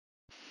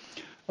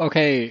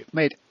Okay,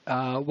 mate,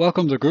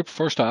 welcome to the group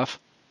first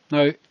off.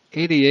 Now,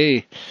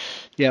 ADA,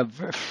 yeah,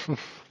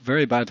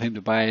 very bad time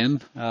to buy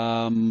in.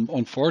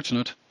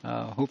 Unfortunate.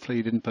 Hopefully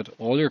you didn't put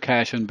all your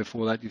cash in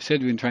before that. You said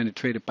you've been trying to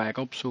trade it back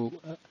up, so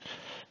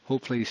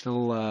hopefully you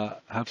still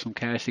have some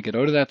cash to get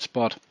out of that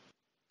spot.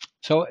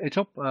 So it's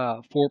up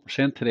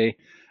 4% today.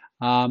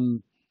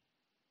 Um,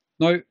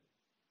 Now,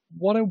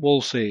 what I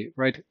will say,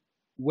 right,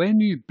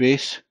 when you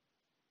base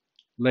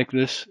like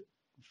this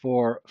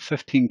for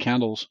 15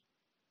 candles,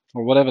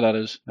 or whatever that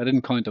is. I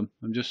didn't count them.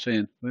 I'm just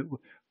saying.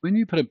 When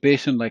you put a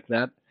basin like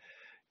that,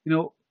 you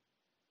know,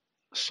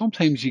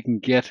 sometimes you can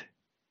get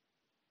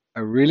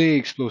a really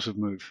explosive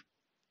move.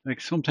 Like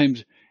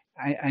sometimes,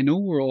 I know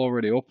we're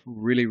already up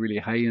really, really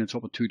high and it's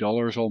up at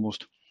 $2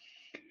 almost.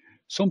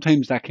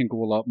 Sometimes that can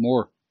go a lot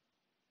more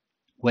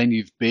when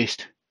you've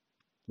based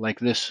like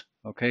this.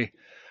 Okay.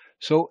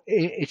 So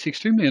it's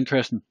extremely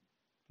interesting,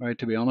 right?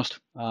 To be honest.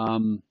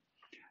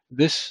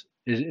 This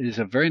is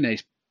a very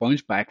nice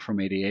bounce back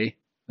from ADA.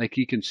 Like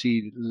you can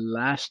see,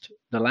 the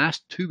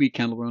last 2 week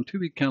candle, we're on 2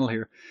 week candle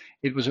here.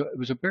 It was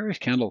a bearish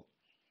candle,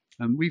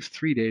 and we've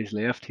 3 days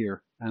left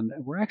here, and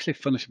we're actually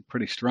finishing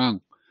pretty strong,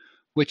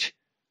 which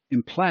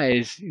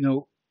implies,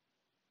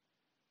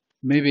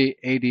 maybe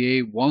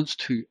ADA wants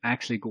to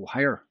actually go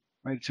higher,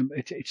 right?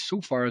 It's so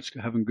far it's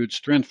having good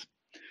strength.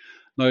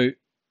 Now,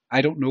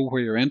 I don't know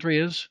where your entry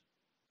is.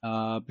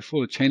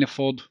 Before the China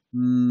FUD,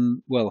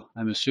 well,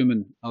 I'm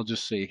assuming I'll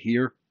just say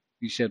here.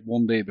 You said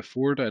 1 day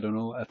before it. I don't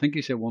know. I think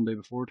you said 1 day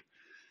before it.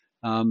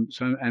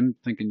 So I'm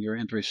thinking your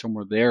entry is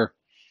somewhere there.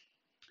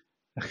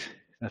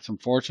 That's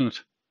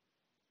unfortunate.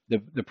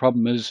 The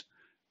problem is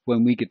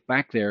when we get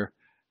back there,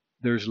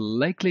 there's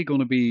likely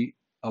going to be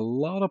a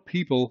lot of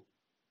people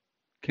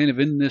kind of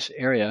in this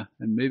area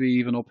and maybe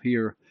even up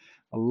here.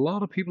 A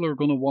lot of people are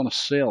going to want to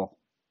sell,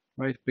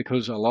 right?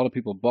 Because a lot of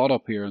people bought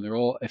up here and they're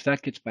all, if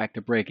that gets back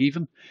to break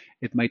even,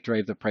 it might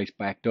drive the price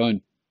back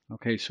down.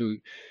 Okay, so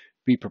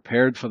be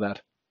prepared for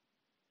that.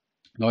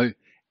 Now,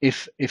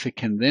 if it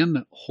can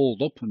then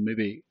hold up and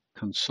maybe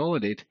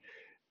consolidate,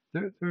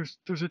 there's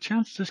a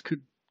chance this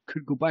could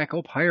go back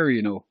up higher.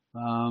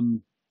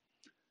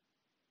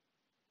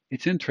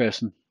 It's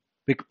interesting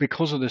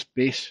because of this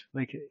base.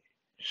 Like,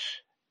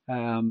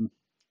 I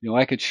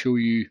could show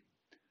you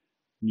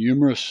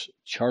numerous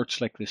charts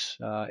like this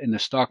in the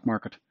stock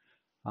market,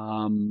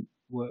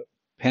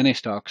 penny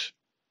stocks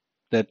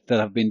that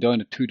have been down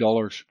to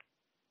 $2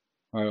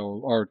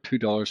 or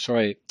 $2,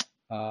 sorry,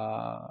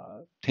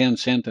 10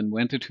 cent and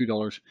went to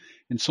 $2,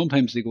 and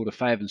sometimes they go to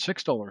 $5 and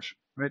 $6,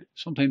 right?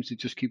 Sometimes they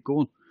just keep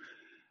going.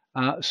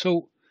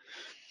 So,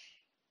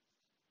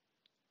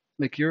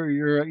 like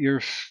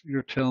you're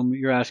telling me,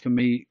 you're asking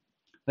me,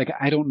 like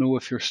I don't know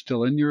if you're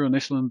still in your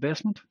initial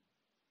investment.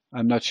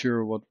 I'm not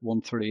sure what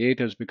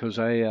 138 is because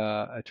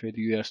I trade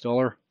the US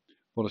dollar,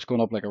 but it's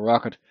going up like a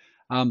rocket.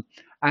 Um,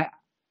 I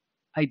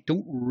I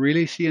don't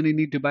really see any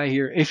need to buy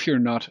here if you're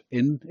not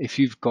in, if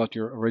you've got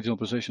your original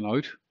position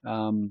out.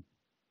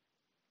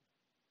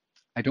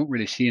 I don't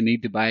really see a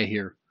need to buy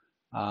here.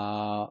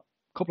 A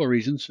couple of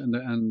reasons,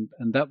 and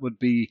that would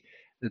be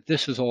that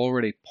this is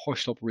already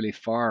pushed up really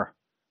far,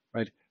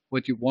 right?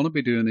 What you want to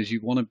be doing is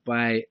you want to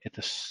buy at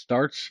the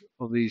starts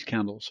of these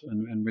candles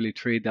and really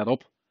trade that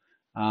up.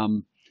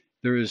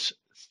 There is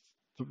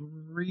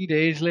 3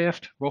 days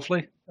left,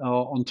 roughly,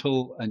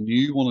 until a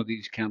new one of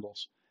these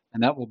candles,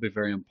 and that will be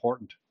very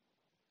important.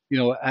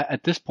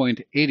 At this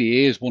point,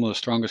 ADA is one of the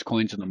strongest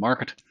coins in the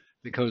market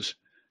because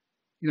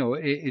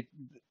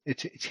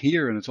it's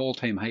here and its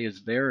all-time high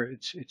is there.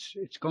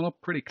 It's gone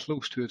up pretty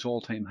close to its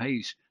all-time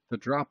highs. The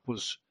drop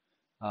was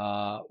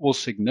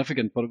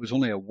significant, but it was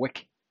only a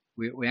wick.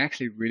 We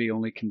actually really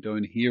only came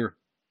down here,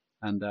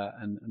 and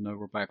now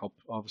we're back up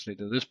obviously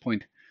to this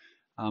point.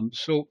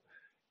 So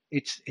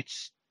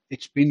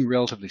it's been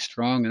relatively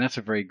strong, and that's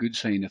a very good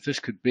sign. If this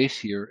could base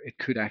here, it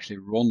could actually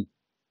run.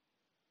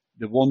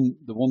 The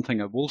one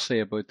thing I will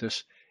say about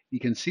this, you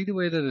can see the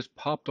way that it's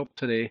popped up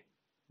today.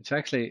 It's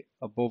actually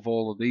above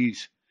all of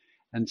these,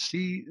 and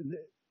see,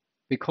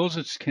 because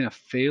it's kind of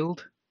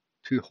failed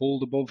to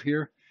hold above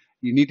here,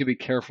 you need to be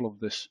careful of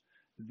this.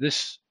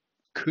 This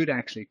could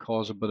actually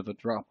cause a bit of a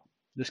drop.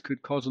 This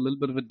could cause a little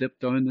bit of a dip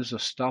down. There's a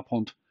stop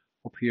hunt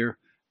up here.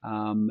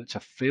 It's a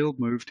failed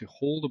move to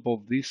hold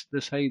above this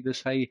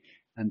high,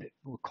 and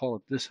we'll call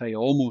it this high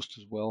almost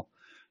as well.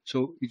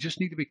 So you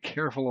just need to be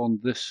careful on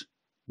this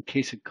in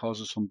case it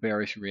causes some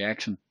bearish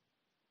reaction.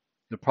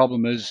 The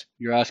problem is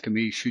you're asking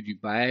me, should you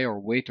buy or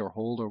wait or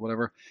hold or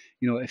whatever?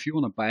 If you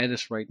want to buy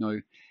this right now,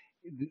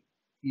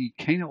 you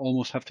kind of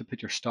almost have to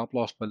put your stop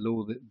loss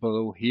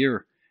below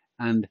here,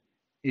 and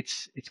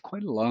it's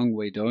quite a long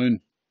way down.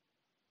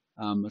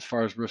 As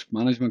far as risk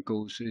management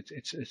goes,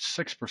 it's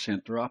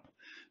 6% drop,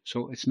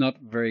 so it's not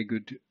very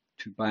good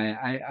to buy.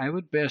 I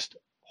would best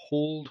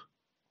hold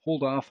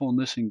off on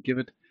this and give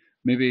it.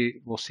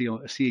 Maybe we'll see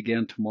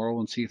again tomorrow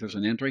and see if there's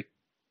an entry.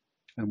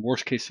 And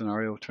worst case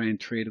scenario, try and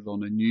trade it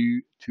on a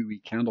new 2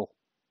 week candle.